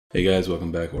Hey guys,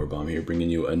 welcome back. Origami here, bringing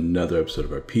you another episode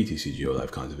of our PTCGO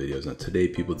live content videos. Now today,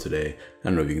 I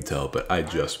don't know if you can tell, but I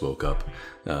just woke up.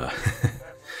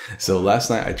 So last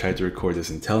night I tried to record this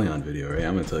Inteleon video, right?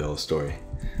 I'm gonna tell you all the story.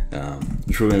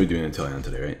 Which we're gonna be doing Inteleon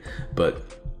today, right?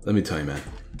 But let me tell you, man,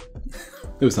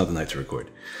 it was not the night to record.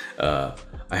 I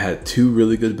had two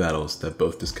really good battles that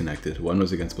both disconnected. One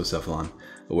was against Bucephalon,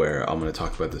 where I'm going to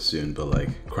talk about this soon, but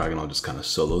like Kraganol just kind of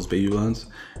solos Baby Blondes.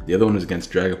 The other one is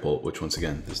against Dragapult, which once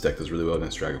again, this deck does really well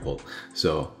against Dragapult.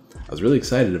 So I was really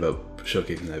excited about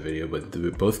showcasing that video,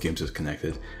 but both games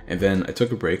disconnected. And then I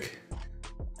took a break,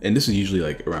 and this is usually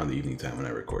like around the evening time when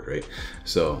I record, right?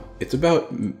 So it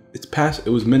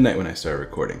was midnight when I started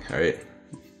recording, all right?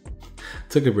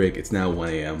 Took a break, it's now 1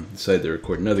 a.m. Decided to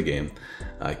record another game.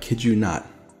 I kid you not,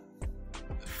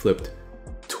 flipped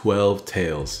 12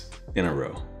 tails in a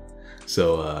row.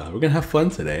 So we're gonna have fun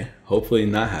today. Hopefully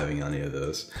not having any of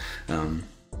those.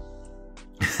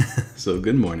 So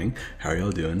good morning, how are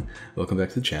y'all doing? Welcome back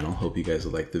to the channel. Hope you guys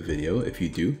like the video. If you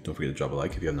do, don't forget to drop a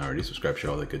like. If you haven't already, subscribe, share,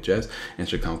 all that good jazz.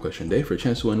 Answer a comment question a day for a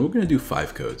chance to win. We're gonna do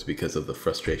 5 codes because of the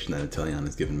frustration that Inteleon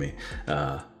has given me.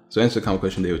 So answer the comment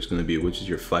question today, which is going to be, which is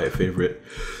your favorite,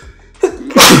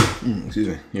 excuse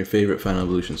me, your favorite Final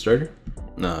Evolution starter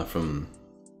from,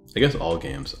 I guess, all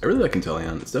games. I really like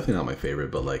Inteleon. It's definitely not my favorite,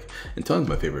 but like Inteleon's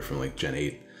my favorite from like Gen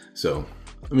 8. So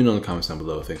let me know in the comments down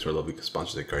below. Thanks to our lovely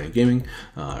sponsors at Guardian Gaming.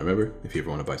 Remember, if you ever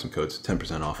want to buy some codes,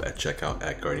 10% off at checkout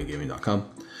at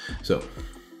guardiangaming.com. So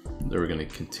then we're going to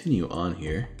continue on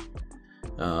here.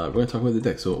 We're going to talk about the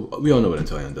deck. So we all know what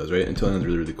Inteleon does, right? Inteleon's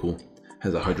really, really cool.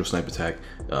 Has a Hydro Snipe attack.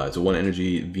 It's a 1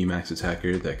 energy VMAX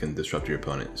attacker that can disrupt your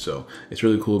opponent. So it's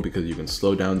really cool because you can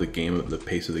slow down the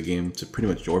pace of the game to pretty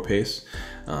much your pace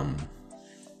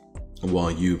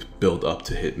while you build up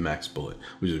to hit max bullet,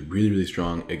 which is really, really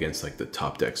strong against like the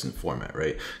top decks in format,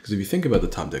 right? Because if you think about the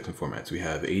top decks in formats, we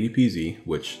have ADPZ,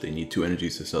 which they need 2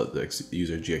 energies to use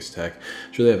their GX attack.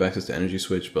 Sure, they have access to energy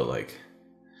switch, but like,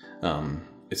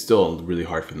 it's still really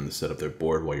hard for them to set up their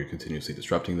board while you're continuously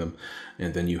disrupting them.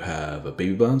 And then you have a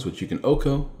Baby Blondes, which you can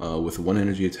OHKO with 1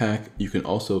 energy attack. You can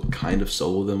also kind of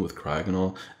solo them with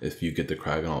Kraganol if you get the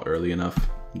Kraganol early enough,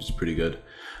 which is pretty good.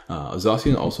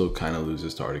 Zacian also kind of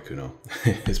loses to Articuno,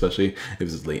 especially if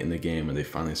it's late in the game and they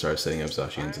finally start setting up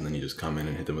Zacians, and then you just come in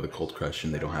and hit them with a Cold Crush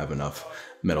and they don't have enough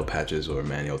metal patches or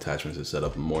manual attachments to set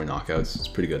up more knockouts. It's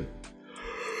pretty good.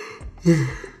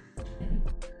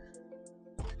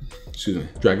 Excuse me.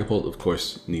 Dragapult, of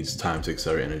course, needs time to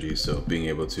accelerate energy, so being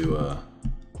able to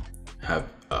have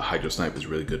a Hydro Snipe is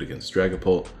really good against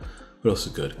Dragapult. What else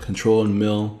is good? Control and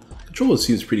Mill. Control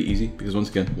seems pretty easy because once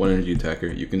again, 1 energy attacker,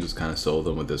 you can just kind of solo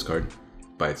them with this card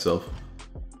by itself.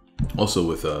 Also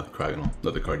with Kraganol,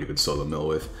 another card you could solo Mill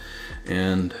with.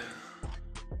 And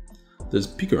there's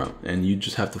Pikarom, and you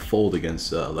just have to fold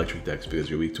against electric decks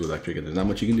because you're weak to electric, and there's not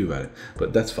much you can do about it.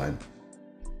 But that's fine.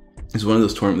 This is one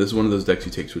of those decks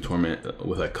you take to a tournament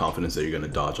with like confidence that you're going to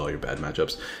dodge all your bad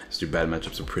matchups. So your bad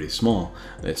matchups are pretty small.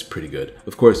 It's pretty good.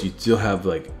 Of course, you still have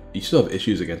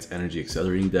issues against energy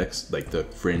accelerating decks like the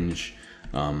Fringe,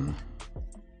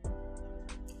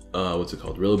 what's it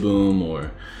called, Rillaboom,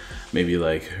 or maybe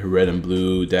like red and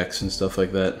blue decks and stuff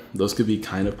like that. Those could be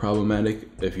kind of problematic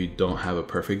if you don't have a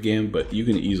perfect game, but you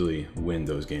can easily win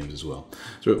those games as well.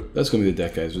 So that's going to be the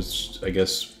deck, guys. Just, I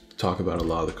guess, talk about a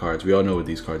lot of the cards. We all know what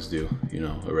these cards do. You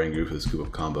know, a Rangoon for the scoop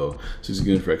up combo, 6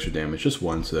 Goon for extra damage, just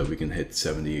 1 so that we can hit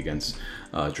 70 against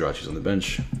Jirachis on the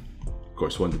bench. Of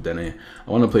course, 1 Dedenne. I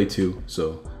want to play 2,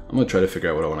 so I'm going to try to figure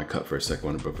out what I want to cut for a second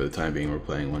one, but for the time being, we're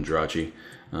playing 1 Jirachi,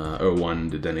 or 1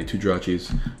 Dedenne, 2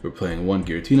 Jirachis. We're playing 1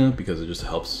 Giratina because it just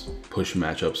helps push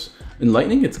matchups. In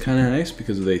Lightning, it's kind of nice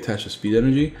because if they attach the speed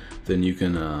energy, then you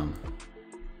can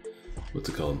what's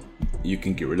it called? You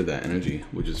can get rid of that energy,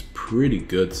 which is pretty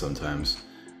good sometimes.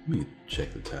 Let me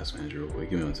check the task manager real quick.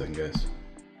 Give me 1 second, guys.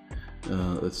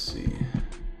 Let's see.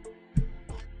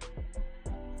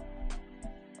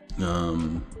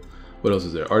 What else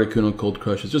is there? Articuno, Cold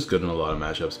Crush is just good in a lot of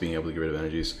matchups, being able to get rid of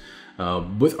energies.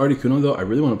 With Articuno, though, I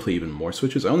really want to play even more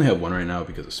switches. I only have 1 right now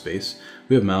because of space.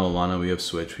 We have Malolana, we have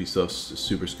Switch, we still have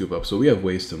Super Scoop Up, so we have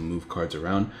ways to move cards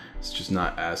around. It's just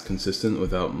not as consistent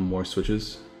without more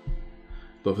switches.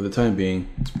 But for the time being,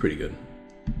 it's pretty good.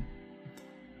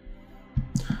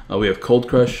 We have Cold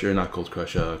Crush, or not Cold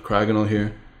Crush, Kraganol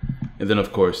here. And then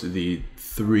of course the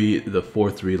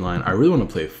 4-3 line. I really want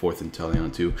to play a 4th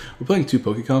Inteleon too. We're playing 2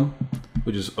 Pokecom,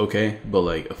 which is okay, but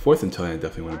like a 4th Inteleon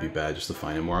definitely wouldn't be bad just to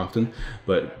find it more often.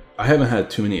 But I haven't had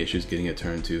too many issues getting a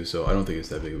turn 2, so I don't think it's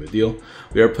that big of a deal.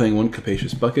 We are playing 1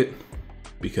 Capacious Bucket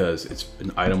because it's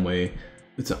an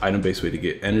item-based way to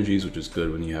get energies, which is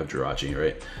good when you have Jirachi,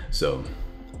 right? So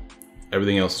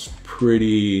Everything else is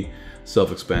pretty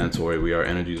self-explanatory. We are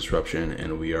energy disruption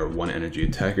and we are 1 energy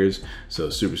attackers, so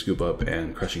super scoop up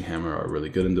and crushing hammer are really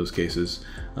good in those cases.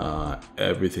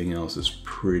 Everything else is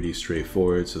pretty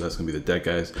straightforward, so that's gonna be the deck,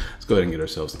 guys. Let's go ahead and get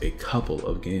ourselves a couple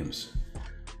of games.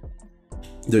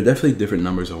 There are definitely different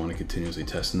numbers I want to continuously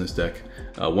test in this deck.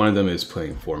 One of them is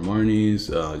playing 4 Marnies,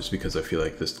 just because I feel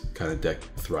like this kind of deck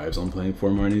thrives on playing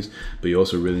 4 Marnies, but you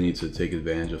also really need to take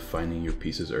advantage of finding your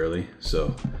pieces early.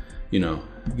 So, you know,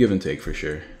 give and take for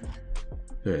sure.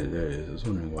 There it is. I was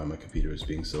wondering why my computer was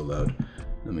being so loud.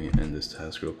 Let me end this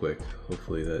task real quick.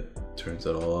 Hopefully that turns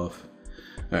that all off.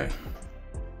 Alright.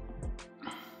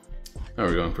 Now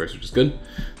we're going first, which is good.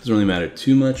 Doesn't really matter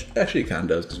too much. Actually, it kind of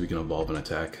does because we can evolve an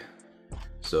attack.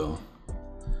 So,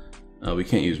 we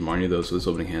can't use Marnie though, so this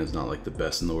opening hand is not like the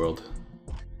best in the world.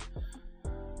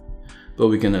 But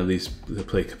we can at least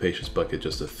play Capacious Bucket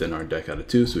just to thin our deck out of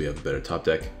 2, so we have a better top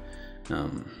deck.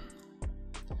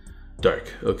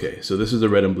 Dark. Okay, so this is the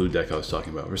red and blue deck I was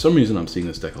talking about. For some reason, I'm seeing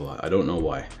this deck a lot. I don't know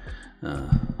why. But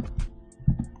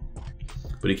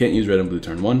he can't use red and blue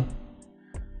turn 1.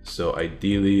 So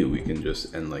ideally, we can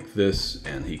just end like this,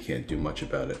 and he can't do much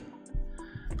about it.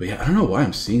 But yeah, I don't know why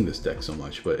I'm seeing this deck so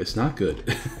much, but it's not good.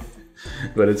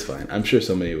 But it's fine. I'm sure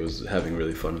somebody was having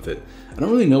really fun with it. I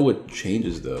don't really know what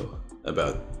changes though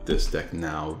about this deck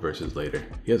now versus later.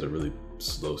 He has a really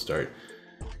slow start.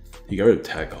 He got rid of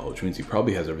Tag All, which means he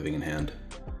probably has everything in hand.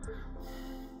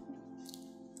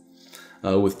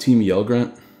 With Team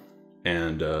Yellgrunt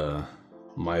and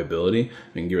my ability,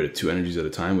 I can get rid of 2 energies at a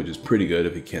time, which is pretty good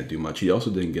if he can't do much. He also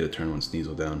didn't get a turn 1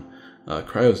 Sneasel down.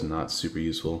 Cryo's not super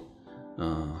useful.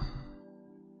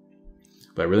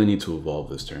 But I really need to evolve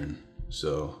this turn,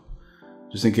 so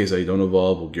just in case I don't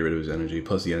evolve, we'll get rid of his energy.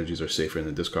 Plus the energies are safer in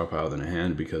the discard pile than a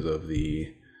hand because of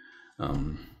the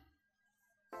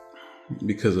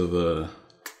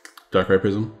Darkrai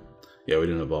Prism. Yeah, we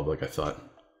didn't evolve like I thought.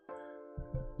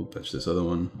 We'll bench this other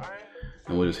one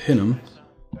and we'll just hit him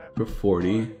for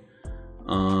 40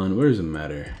 on, where does it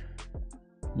matter?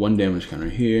 1 damage counter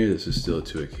here. This is still a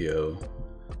 2-hit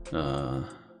KO.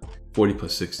 40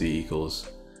 plus 60 equals,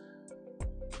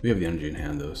 we have the energy in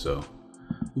hand though, so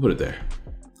we'll put it there.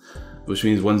 Which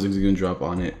means 1 Zigzagoon drop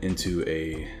on it into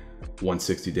a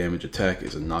 160 damage attack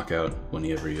is a knockout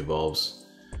whenever he evolves.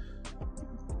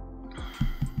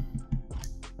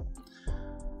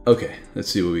 Okay, let's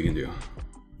see what we can do.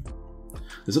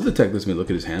 This other tech lets me look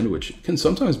at his hand, which can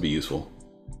sometimes be useful.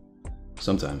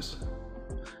 Sometimes.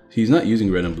 He's not using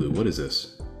red and blue. What is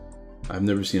this? I've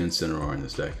never seen Incineroar in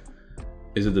this deck.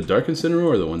 Is it the Dark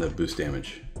Incineroar or the one that boosts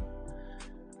damage?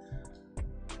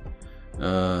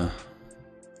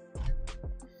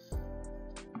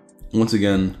 Once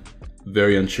again,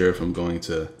 very unsure if I'm going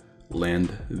to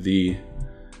land the...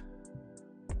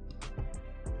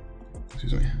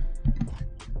 Excuse me.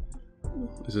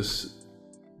 Is this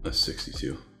a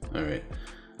 62? Alright.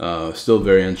 Still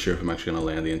very unsure if I'm actually going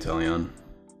to land the Inteleon.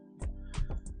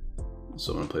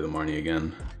 So I'm going to play the Marnie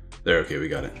again. There, okay, we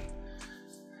got it.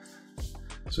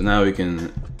 So now we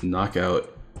can knock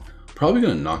out, probably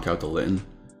going to knock out the Litten,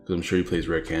 because I'm sure he plays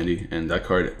Rare Candy, and that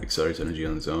card accelerates energy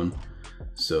on its own.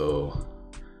 So,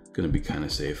 going to be kind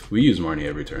of safe. We use Marnie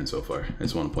every turn so far. I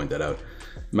just want to point that out.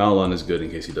 Malalon is good in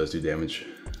case he does do damage.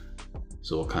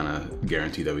 So we'll kind of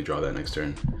guarantee that we draw that next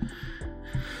turn.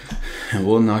 And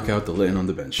we'll knock out the Litten on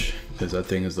the bench, because that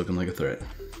thing is looking like a threat.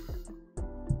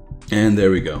 And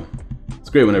there we go. It's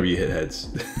great whenever you hit heads.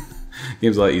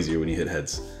 Game's a lot easier when you hit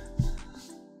heads.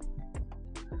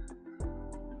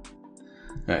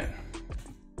 Alright.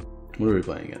 What are we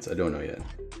playing against? I don't know yet.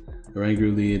 The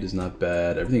Oranguru lead is not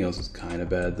bad. Everything else is kind of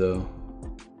bad though.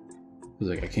 It's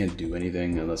like I can't do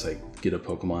anything unless I get a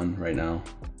Pokemon right now.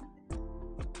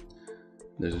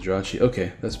 There's a Jirachi.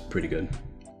 Okay, that's pretty good.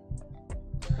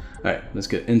 Alright, let's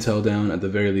get Intel down. At the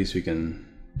very least we can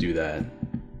do that.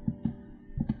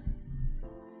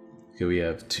 Okay, we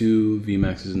have 2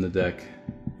 VMAXs in the deck.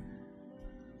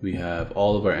 We have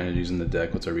all of our energies in the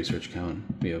deck. What's our research count?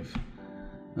 We have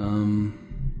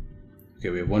okay,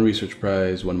 we have 1 research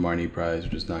prize, 1 Marnie prize,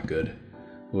 which is not good.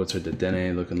 What's our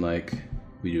Dedenne looking like?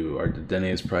 We do our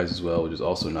Dedenne's prize as well, which is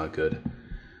also not good.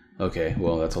 Okay,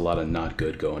 well that's a lot of not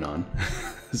good going on.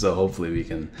 So hopefully we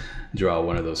can draw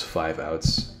one of those 5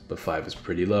 outs, but 5 is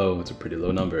pretty low. It's a pretty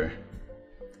low number.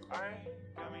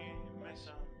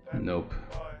 Nope.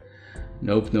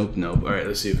 Nope, nope, nope. Alright,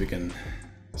 let's see if we can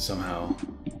somehow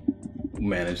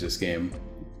manage this game.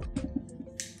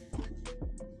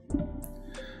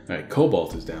 Alright,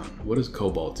 Cobalt is down. What does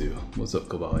Cobalt do? What's up,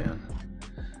 Cobalion?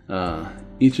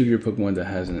 Each of your Pokemon that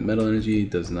has a metal energy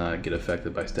does not get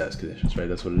affected by status conditions, right?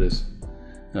 That's what it is.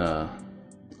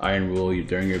 Iron Rule,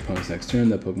 during your opponent's next turn,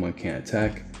 that Pokemon can't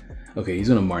attack. Okay, he's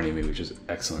gonna Marnie me, which is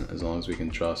excellent, as long as we can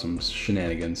draw some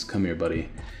shenanigans. Come here, buddy.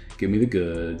 Give me the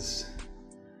goods.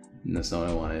 And that's not what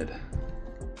I wanted.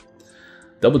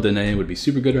 Double Dene would be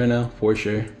super good right now, for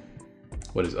sure.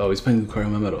 What is, oh, he's playing Lucario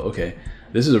on my metal. Okay,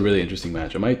 this is a really interesting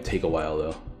match. It might take a while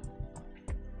though.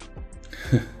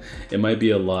 It might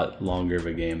be a lot longer of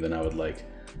a game than I would like.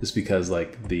 Just because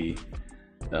like the,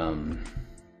 why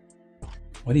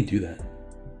did he do that?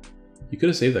 You could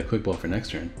have saved that quick ball for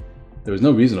next turn. There was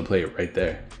no reason to play it right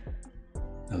there.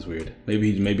 That was weird.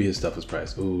 Maybe his stuff was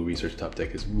priced. Ooh, research top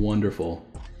deck is wonderful.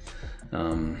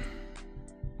 Alright,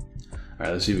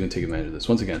 let's see if we can take advantage of this.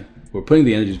 Once again, we're putting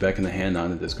the energies back in the hand, not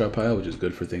in the discard pile, which is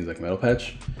good for things like Metal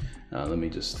Patch. Let me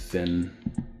just thin.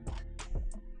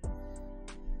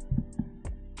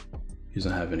 He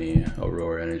doesn't have any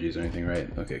Aurora energies or anything, right?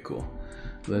 Okay, cool.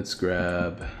 Let's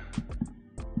grab...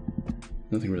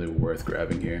 Nothing really worth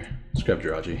grabbing here. Let's grab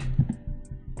Jirachi.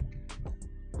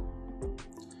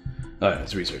 Alright,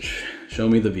 let's research. Show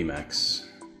me the VMAX.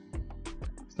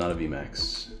 It's not a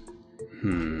VMAX.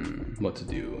 What to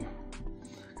do?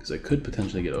 Because I could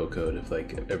potentially get O-Code if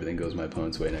like everything goes my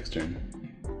opponent's way next turn.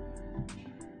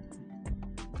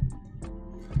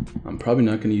 I'm probably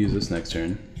not going to use this next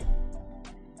turn.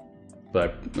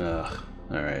 But,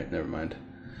 alright, never mind.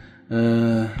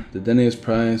 The Dene is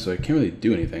prized, so I can't really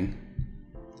do anything.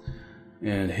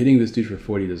 And hitting this dude for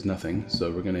 40 does nothing,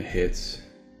 so we're going to hit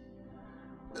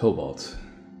Cobalt.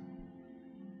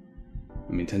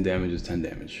 I mean, 10 damage is 10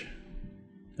 damage.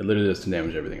 It literally does 10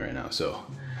 damage everything right now, so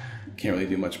can't really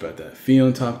do much about that.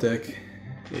 Fion top deck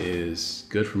is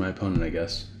good for my opponent, I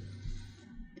guess.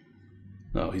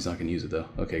 Oh, he's not going to use it though.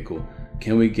 Okay, cool.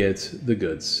 Can we get the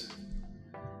goods?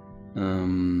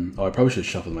 Oh, I probably should have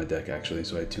shuffled my deck actually,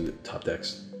 so I had 2 top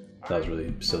decks. That was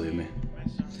really silly of me.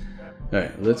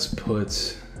 Alright, let's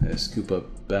put a scoop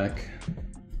up back.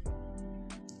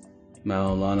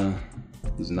 Malolana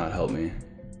does not help me.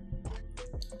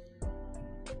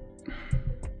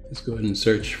 Let's go ahead and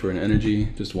search for an energy,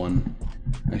 just 1.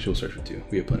 Actually, we'll search for 2.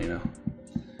 We have plenty now.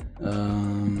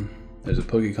 There's a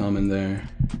Pokecom in there.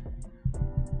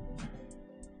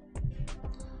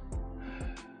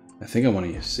 I think I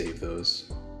want to save those.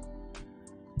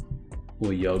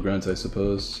 We'll Yell Grunt, I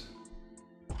suppose.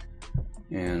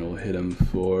 And we'll hit him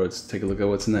for, let's take a look at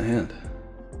what's in that hand.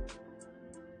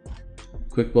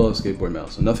 Quick Ball, Skateboard Metal,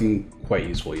 so nothing quite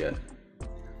useful yet.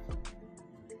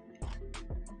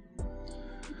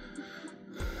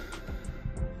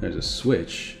 There's a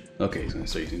switch. Okay, he's gonna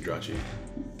start using Jirachi.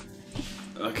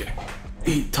 Okay,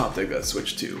 he top decked that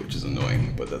switch too, which is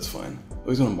annoying, but that's fine. Oh,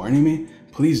 he's gonna Marnie me?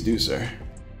 Please do, sir.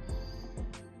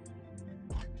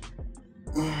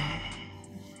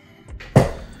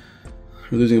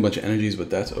 We're losing a bunch of energies, but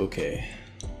that's okay.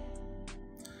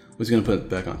 What's he gonna put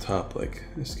back on top? Like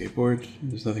a skateboard?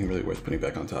 There's nothing really worth putting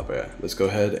back on top. All right, let's go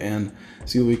ahead and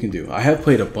see what we can do. I have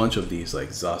played a bunch of these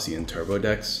like Zacian Turbo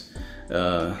decks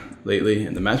lately,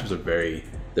 and the matchups are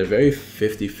they're very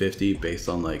 50-50 based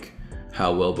on like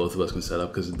how well both of us can set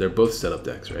up, because they're both setup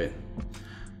decks, right?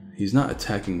 He's not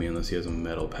attacking me unless he has a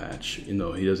Metal Patch. You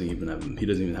know, he doesn't even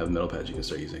have a Metal Patch he can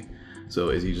start using.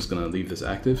 So is he just gonna leave this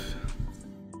active?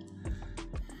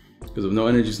 Because with no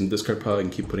energies in the discard pile, I can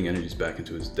keep putting energies back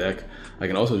into his deck. I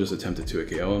can also just attempt to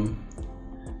 2-KO him.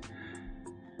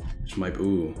 Which might,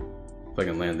 ooh, if I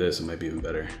can land this, it might be even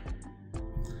better.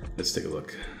 Let's take a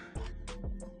look.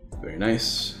 Very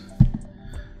nice.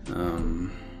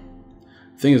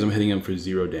 Thing is, I'm hitting him for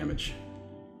 0 damage.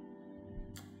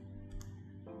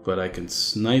 But I can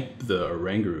snipe the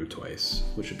Oranguru twice,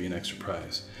 which would be an extra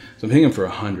prize. So I'm hitting him for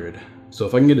 100. So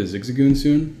if I can get a Zigzagoon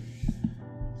soon,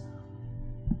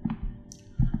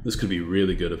 this could be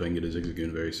really good if I can get a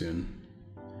Zigzagoon very soon.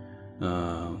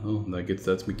 Oh,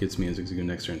 that's what gets me a Zigzagoon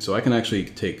next turn. So I can actually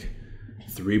take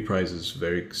 3 prizes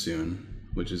very soon,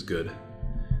 which is good.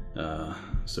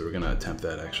 So we're gonna attempt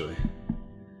that actually.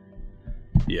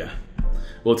 Yeah,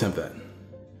 we'll attempt that.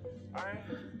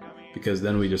 Because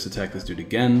then we just attack this dude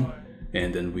again,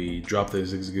 and then we drop the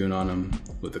Zigzagoon on him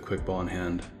with the Quick Ball in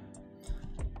hand.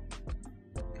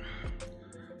 The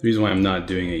reason why I'm not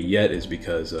doing it yet is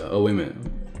because, oh wait a minute.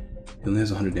 He only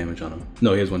has 100 damage on him.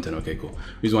 No, he has 110, okay, cool.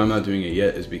 The reason why I'm not doing it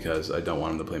yet is because I don't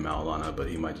want him to play Malolana, but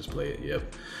he might just play it,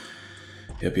 yep.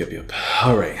 Yep.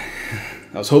 All right.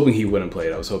 I was hoping he wouldn't play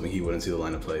it. I was hoping he wouldn't see the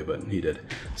line of play, but he did.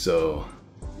 So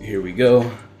here we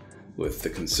go with the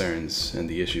concerns and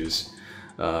the issues.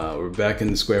 We're back in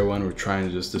the square one. We're trying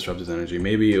to just disrupt his energy.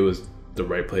 Maybe it was the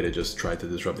right play to just try to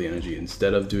disrupt the energy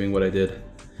instead of doing what I did.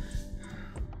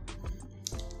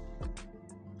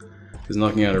 Because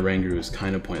knocking out a Oranguru is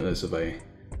kind of pointless if I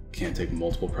can't take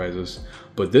multiple prizes,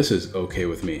 but this is okay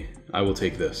with me. I will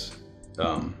take this.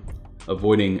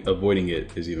 Avoiding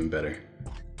it is even better.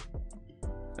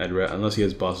 Unless he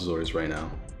has boss's orders right now.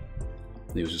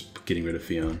 He was just getting rid of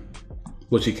Fion,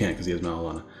 which he can't because he has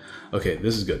Malolana. Okay,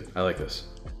 this is good. I like this.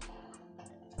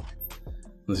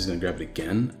 Unless he's gonna grab it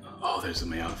again. Oh, there's the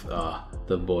Meowth.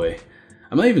 The boy.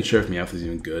 I'm not even sure if Meowth is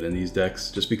even good in these decks,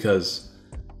 just because,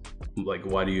 like,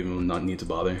 why do you even not need to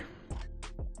bother?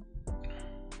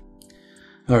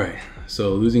 Alright,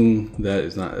 so losing that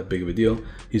is not a big of a deal.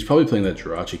 He's probably playing that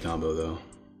Jirachi combo though.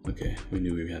 Okay, we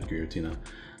knew we had Giratina.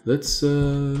 Let's,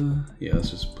 yeah, let's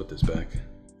just put this back.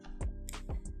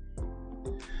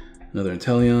 Another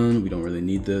Inteleon, we don't really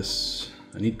need this.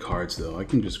 I need cards though. I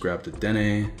can just grab the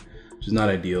Dene, which is not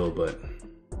ideal, but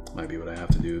might be what I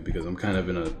have to do because I'm kind of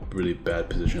in a really bad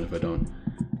position if I don't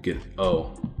get,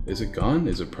 oh, is it gone?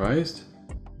 Is it prized?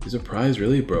 Is it prized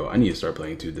really? Bro, I need to start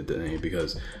playing 2 the Dene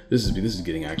because this is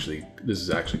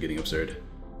actually getting absurd.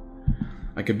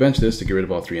 I could bench this to get rid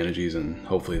of all 3 energies and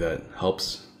hopefully that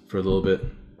helps for a little bit.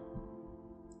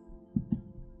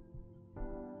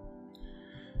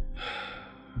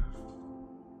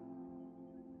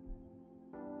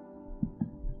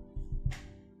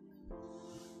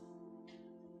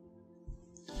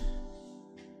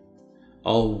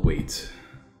 I'll wait.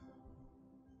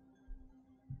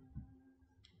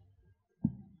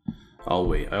 I'll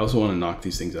wait. I also want to knock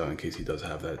these things out in case he does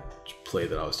have that play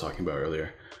that I was talking about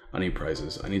earlier. I need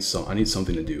prizes. I need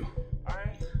something to do.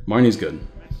 Marnie's good.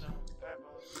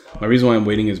 My reason why I'm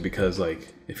waiting is because,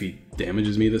 like, if he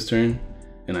damages me this turn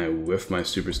and I whiff my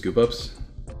super scoop ups,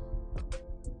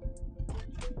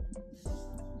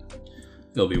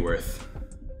 it'll be worth.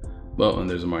 Well, and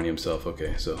there's a Marnie himself.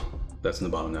 Okay, so that's in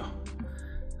the bottom now.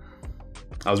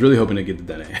 I was really hoping to get the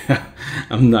Dene.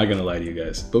 I'm not gonna lie to you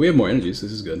guys. But we have more energies, so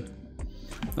this is good.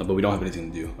 But we don't have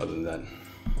anything to do other than that.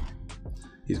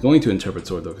 He's going to Interpret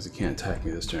Sword though, because he can't attack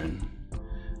me this turn.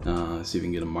 Let's see if we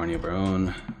can get a Marnie of our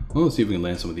own. Well, let's see if we can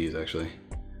land some of these actually.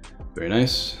 Very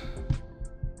nice.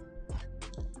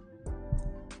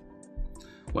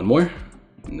 One more?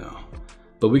 No.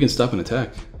 But we can stop an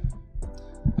attack.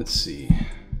 Let's see.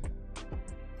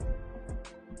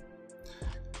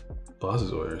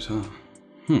 Boss's orders, huh?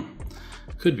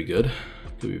 Could be good.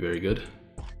 Could be very good.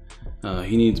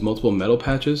 He needs multiple metal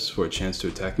patches for a chance to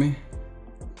attack me.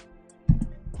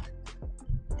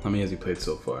 How many has he played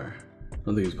so far? I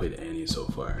don't think he's played any so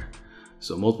far.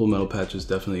 So multiple metal patches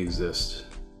definitely exist.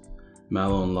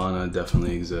 Mallow and Lana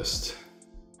definitely exist.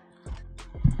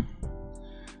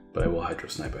 But I will Hydro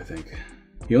Snipe, I think.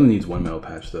 He only needs 1 metal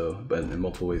patch though, but in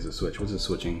multiple ways to switch. What's his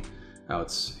switching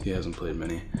outs? He hasn't played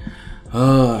many.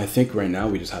 I think right now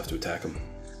we just have to attack him.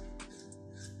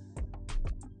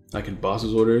 I could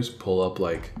boss's orders, pull up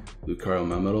like Lucario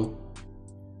Melmetal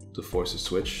to force a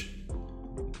switch.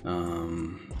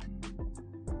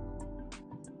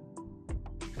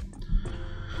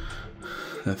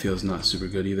 That feels not super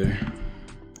good either.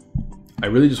 I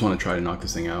really just want to try to knock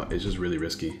this thing out. It's just really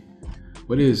risky.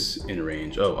 What is in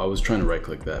range? Oh, I was trying to right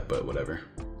click that, but whatever.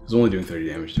 I was only doing 30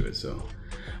 damage to it, so.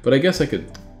 But I guess I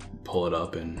could pull it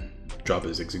up and drop a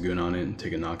Zigzagoon on it and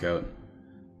take a knockout.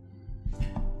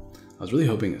 I was really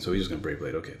hoping, so he's just gonna Brave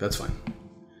Blade. Okay, that's fine.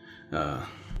 So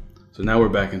now we're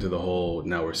back into the whole,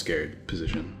 now we're scared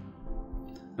position.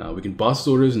 We can boss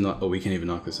orders and not, oh, we can't even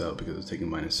knock this out because it's taking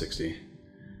 -60.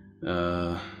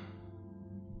 I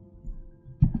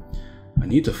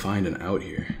need to find an out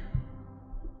here.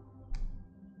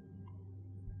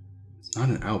 It's not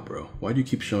an out, bro. Why do you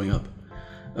keep showing up?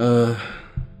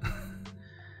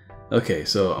 Okay,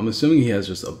 so I'm assuming he has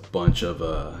just a bunch of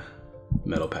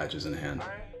metal patches in hand.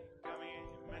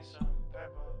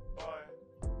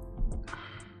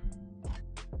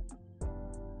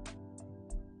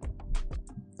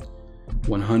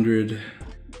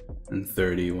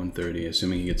 130,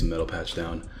 assuming he gets a metal patch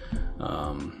down.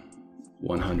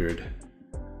 100,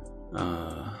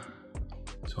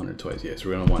 200 twice, yeah, so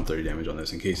we're gonna want 30 damage on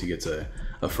this in case he gets a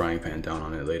frying pan down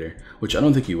on it later, which I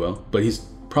don't think he will, but he's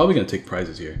probably gonna take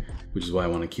prizes here, which is why I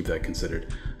want to keep that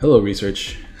considered. Hello,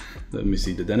 research. Let me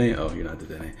see, Dedenne? Oh, you're not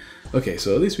Dedenne. Okay,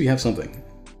 so at least we have something.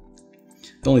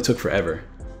 It only took forever.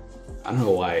 I don't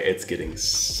know why it's becoming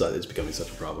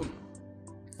such a problem.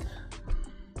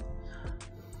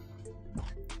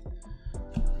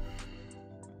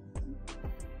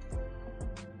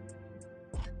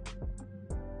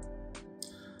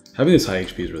 Having this high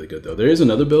HP is really good though. There is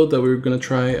another build that we're gonna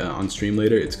try on stream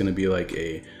later. It's gonna be like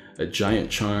a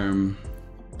Giant Charm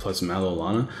plus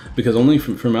Malolana, because only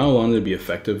for Malolana to be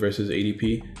effective versus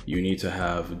ADP, you need to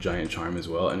have Giant Charm as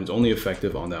well, and it's only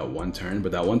effective on that one turn,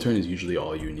 but that one turn is usually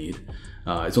all you need.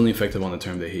 It's only effective on the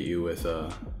turn they hit you with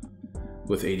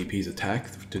ADP's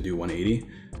attack to do 180,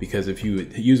 because if you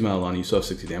use Malolana, you still have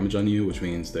 60 damage on you, which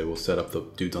means they will set up the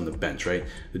dudes on the bench, right?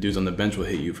 The dudes on the bench will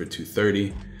hit you for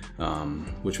 230,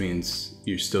 which means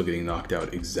you're still getting knocked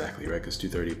out exactly, right? Because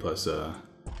 230 plus,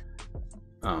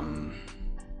 I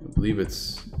believe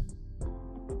it's,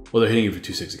 well, they're hitting you for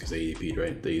 260 because they ADP'd,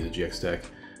 right? They use a GX attack.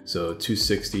 So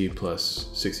 260 plus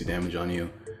 60 damage on you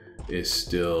is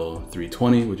still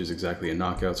 320, which is exactly a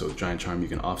knockout. So with Giant Charm, you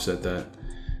can offset that.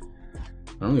 I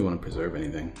don't really want to preserve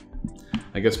anything.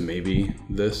 I guess maybe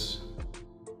this.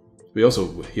 He also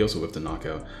whipped a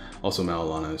knockout. Also,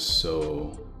 Malolana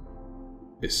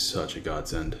is such a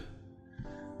godsend.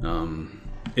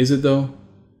 Is it though?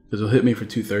 Because it'll hit me for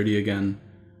 230 again,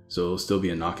 so it'll still be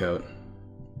a knockout.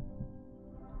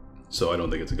 So I don't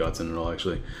think it's a godsend at all,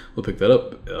 actually. We'll pick that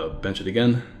up, bench it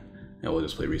again, and we'll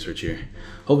just play research here.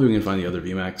 Hopefully we can find the other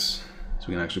VMAX, so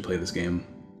we can actually play this game.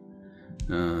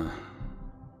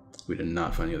 We did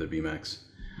not find the other VMAX.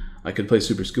 I could play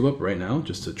Super Scoop Up right now,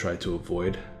 just to try to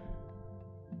avoid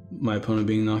my opponent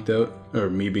being knocked out, or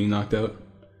me being knocked out,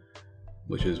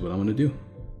 which is what I'm gonna do.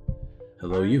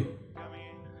 Hello you.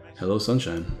 Hello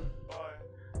sunshine.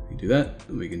 We can do that,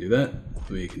 we can do that,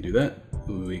 we can do that,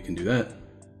 we can do that.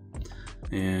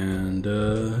 And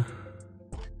I'm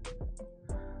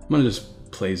gonna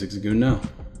just play Zigzagoon now,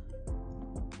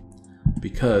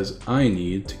 because I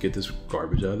need to get this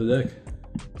garbage out of the deck.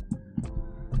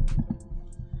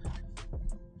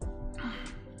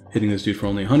 Hitting this dude for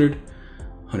only 100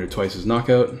 twice is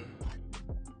knockout.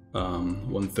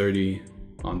 130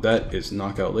 on that is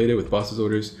knockout later with boss's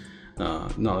orders.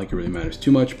 Not like it really matters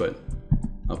too much, but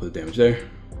I'll put the damage there.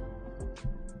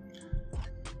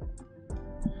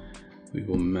 We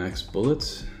will max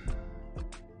bullets.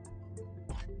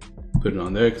 Put it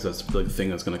on there because that's the thing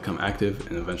that's going to come active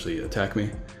and eventually attack me.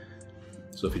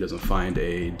 So if he doesn't find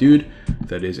a dude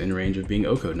that is in range of being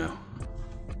O-code now.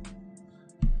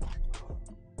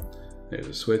 There's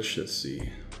a switch, let's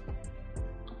see.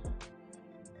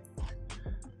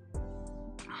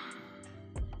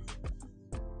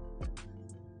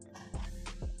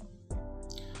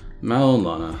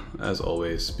 Malolana, as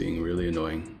always, being really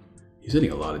annoying. He's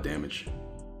hitting a lot of damage.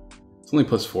 It's only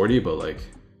plus 40, but like,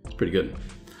 it's pretty good.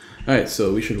 Alright,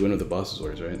 so we should win with the boss's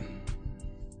orders, right?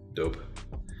 Dope.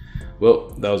 Well,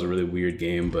 that was a really weird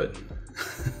game, but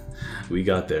we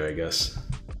got there, I guess.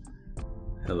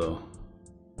 Hello.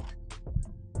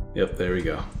 Yep, there we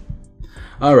go.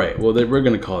 Alright, well, we're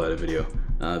going to call that a video.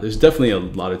 There's definitely a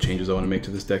lot of changes I want to make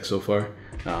to this deck so far,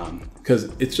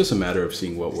 because it's just a matter of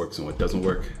seeing what works and what doesn't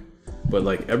work. But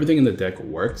like, everything in the deck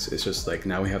works, it's just like,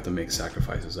 now we have to make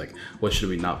sacrifices, like what should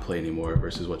we not play anymore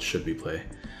versus what should we play.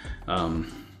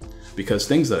 Because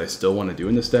things that I still want to do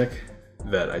in this deck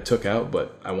that I took out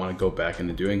but I want to go back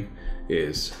into doing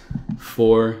is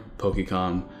 4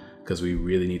 Pokecom, because we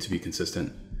really need to be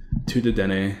consistent, 2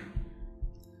 Dedenne,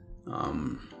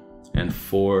 and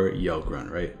 4 Yell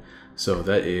Grunt, right? So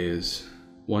that is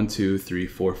 1, 2, 3,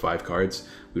 4, 5 cards.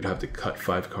 We'd have to cut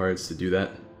 5 cards to do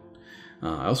that.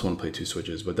 I also want to play 2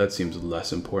 switches, but that seems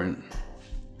less important.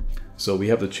 So we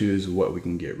have to choose what we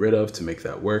can get rid of to make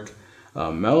that work.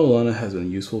 Malolana has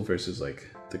been useful versus like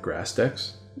the grass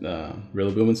decks,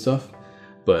 Rillaboom and stuff,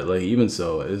 but like even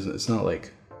so, it's not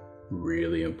like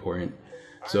really important.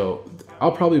 So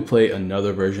I'll probably play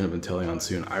another version of Inteleon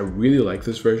soon. I really like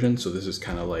this version, so this is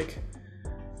kind of like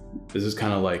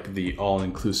the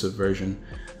all-inclusive version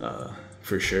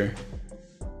for sure.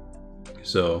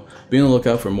 So be on the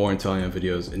lookout for more Inteleon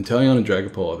videos. Inteleon and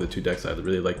Dragapult are the 2 decks I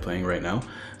really like playing right now.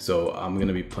 So I'm going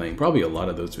to be playing probably a lot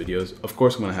of those videos. Of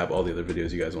course, I'm going to have all the other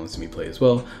videos you guys want to see me play as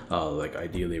well. Like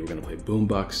ideally, we're going to play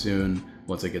Boombox soon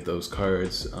once I get those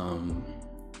cards.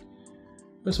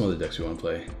 There's some other decks we want to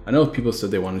play. I know people said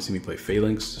they wanted to see me play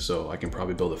Phalanx, so I can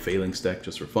probably build a Phalanx deck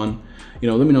just for fun. You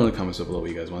know, let me know in the comments below what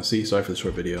you guys want to see. Sorry for the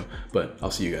short video, but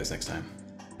I'll see you guys next time.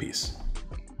 Peace.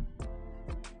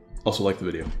 Also, like the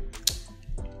video.